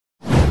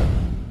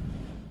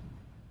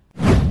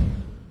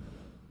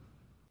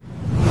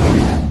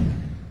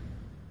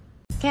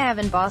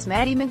Cavan boss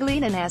Mattie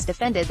McGleenan has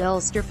defended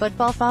Ulster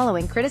football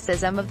following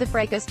criticism of the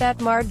fracas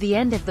that marred the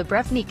end of the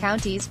Breffni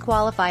county's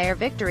qualifier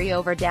victory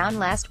over Down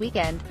last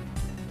weekend.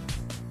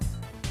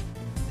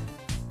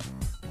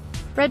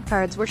 Red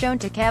cards were shown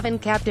to Cavan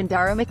captain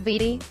Dara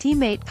McVeety,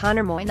 teammate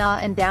Conor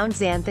Moynagh and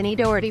Down's Anthony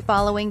Doherty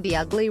following the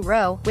ugly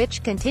row,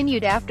 which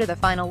continued after the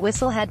final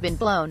whistle had been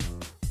blown.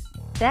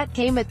 That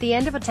came at the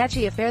end of a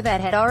tetchy affair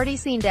that had already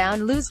seen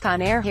Down lose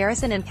Connaire,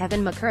 Harrison and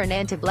Cavan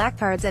McKernan to black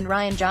cards and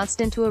Ryan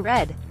Johnsto to a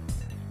red.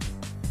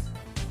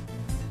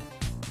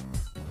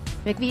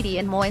 McVeety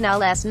and Moynagh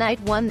last night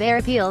won their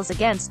appeals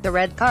against the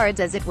red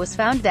cards as it was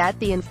found that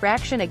the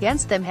infraction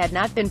against them had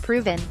not been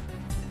proven.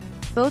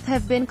 Both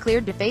have been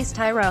cleared to face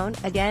Tyrone,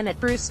 again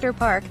at Ulster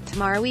Park,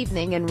 tomorrow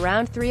evening in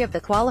round 3 of the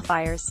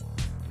qualifiers.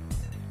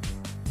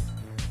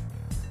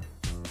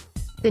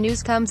 The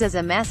news comes as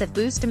a massive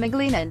boost to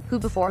McGleenan, who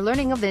before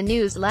learning of the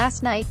news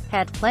last night,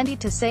 had plenty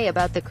to say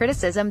about the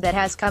criticism that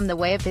has come the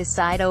way of his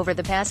side over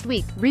the past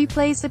week.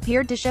 Replays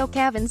appeared to show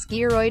Cavan's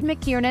Gearoid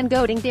McKernan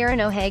goading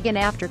Darren O'Hagan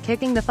after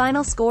kicking the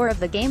final score of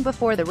the game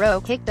before the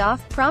row kicked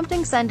off,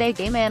 prompting Sunday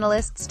game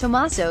analysts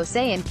Tommaso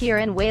Say and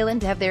Kieran Whalen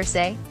to have their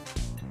say.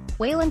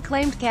 Whalen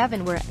claimed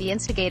Cavan were the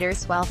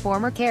instigators, while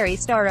former Kerry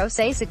star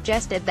O'Say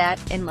suggested that,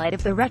 in light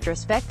of the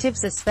retrospective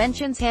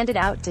suspensions handed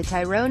out to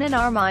Tyrone and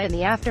Armagh in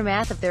the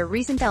aftermath of their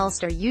recent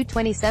Ulster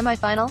U20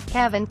 semi-final,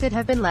 Cavan could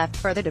have been left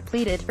further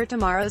depleted for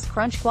tomorrow's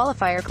crunch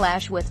qualifier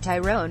clash with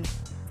Tyrone.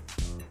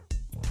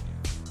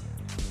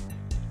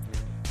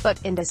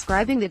 But in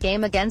describing the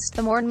game against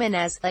the Mournmen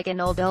as like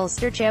an old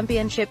Ulster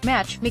championship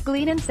match,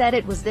 McGleenan said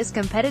it was this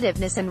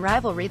competitiveness and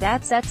rivalry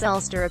that sets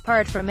Ulster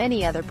apart from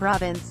any other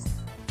province.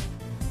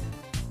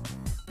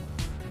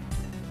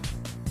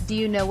 Do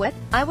you know what?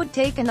 I would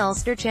take an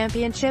Ulster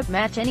championship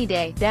match any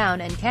day,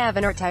 Down and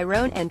Cavan or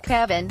Tyrone and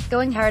Cavan,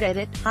 going hard at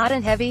it, hot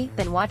and heavy,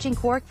 than watching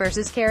Cork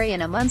versus Kerry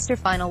in a Munster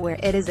final where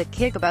it is a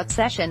kick-about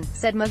session,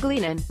 said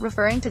McGleenan,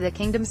 referring to the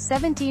Kingdom's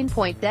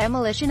 17-point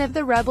demolition of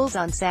the Rebels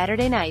on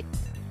Saturday night.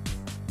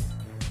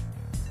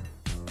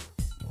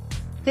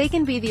 They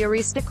can be the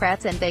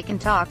aristocrats and they can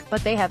talk,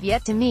 but they have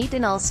yet to meet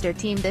an Ulster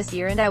team this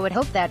year, and I would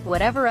hope that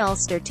whatever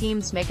Ulster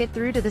teams make it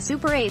through to the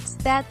Super 8s,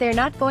 that they're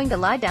not going to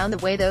lie down the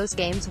way those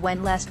games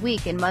went last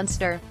week in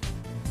Munster.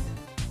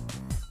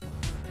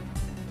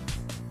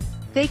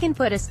 They can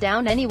put us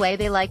down any way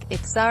they like.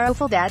 It's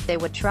sorrowful that they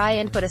would try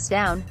and put us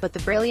down, but the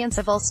brilliance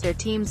of Ulster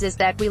teams is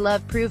that we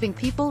love proving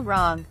people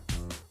wrong.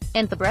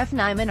 And the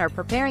Breffni are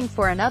preparing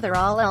for another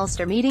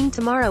All-Ulster meeting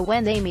tomorrow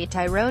when they meet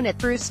Tyrone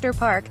at Ulster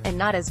Park, and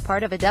not as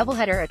part of a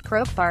doubleheader at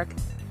Croke Park.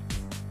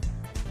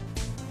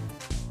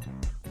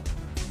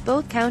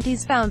 Both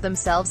counties found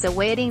themselves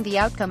awaiting the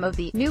outcome of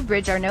the "New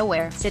Bridge or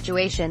Nowhere"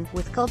 situation,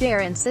 with Kildare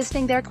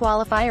insisting their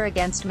qualifier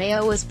against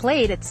Mayo was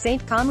played at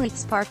St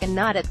Conleth's Park and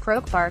not at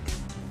Croke Park.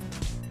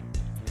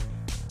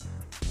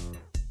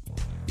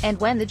 And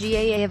when the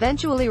GAA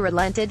eventually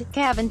relented,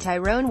 Cavan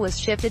Tyrone was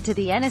shifted to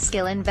the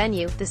Enniskillen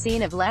venue, the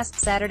scene of last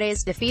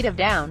Saturday's defeat of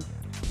Down.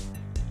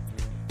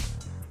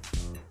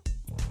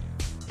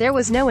 There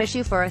was no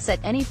issue for us at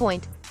any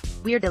point.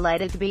 We're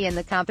delighted to be in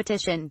the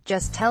competition,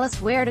 just tell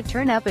us where to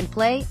turn up and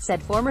play,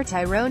 said former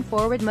Tyrone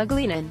forward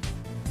McGleenan.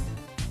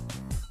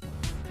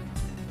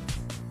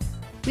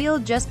 We'll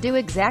just do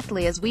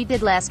exactly as we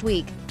did last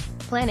week.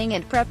 Planning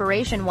and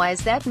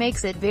preparation-wise that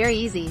makes it very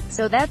easy,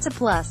 so that's a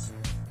plus.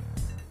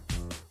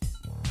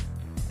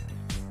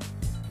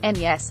 And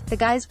yes, the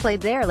guys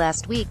played there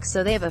last week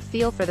so they have a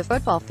feel for the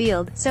football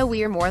field, so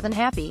we're more than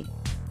happy.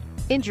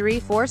 Injury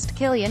forced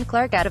Killian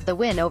Clark out of the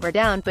win over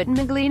Down, but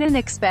McGleenan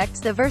expects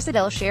the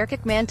versatile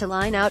Sherkick man to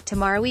line out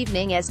tomorrow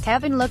evening as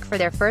Cavan look for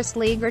their first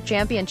league or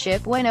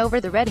championship win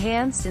over the Red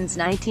Hands since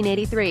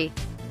 1983.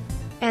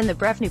 And the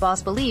Breffni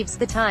boss believes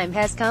the time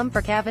has come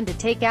for Cavan to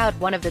take out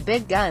one of the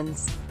big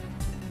guns.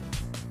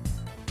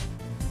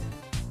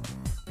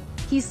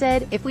 He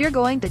said, if we're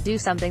going to do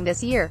something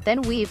this year,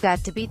 then we've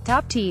got to beat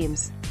top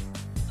teams.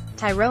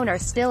 Tyrone are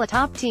still a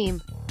top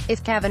team.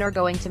 If Cavan are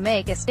going to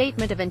make a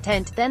statement of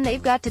intent, then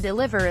they've got to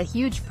deliver a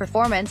huge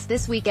performance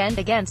this weekend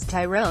against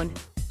Tyrone.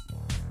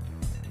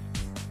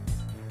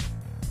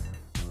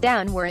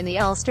 Down were in the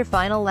Ulster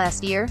final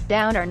last year.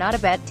 Down are not a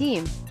bad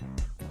team.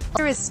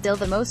 Ulster is still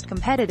the most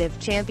competitive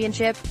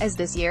championship, as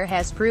this year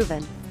has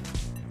proven.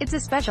 It's a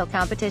special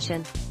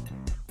competition.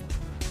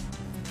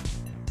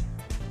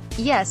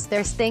 Yes,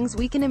 there's things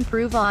we can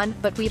improve on,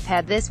 but we've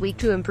had this week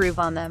to improve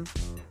on them.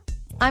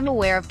 I'm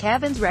aware of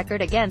Cavan's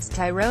record against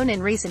Tyrone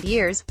in recent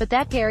years, but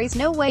that carries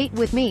no weight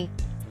with me.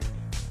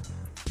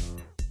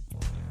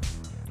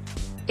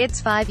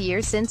 It's 5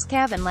 years since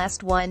Cavan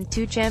last won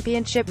 2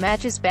 championship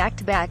matches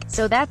back-to-back,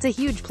 so that's a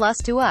huge plus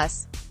to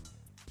us.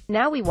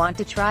 Now we want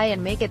to try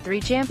and make it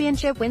 3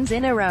 championship wins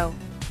in a row.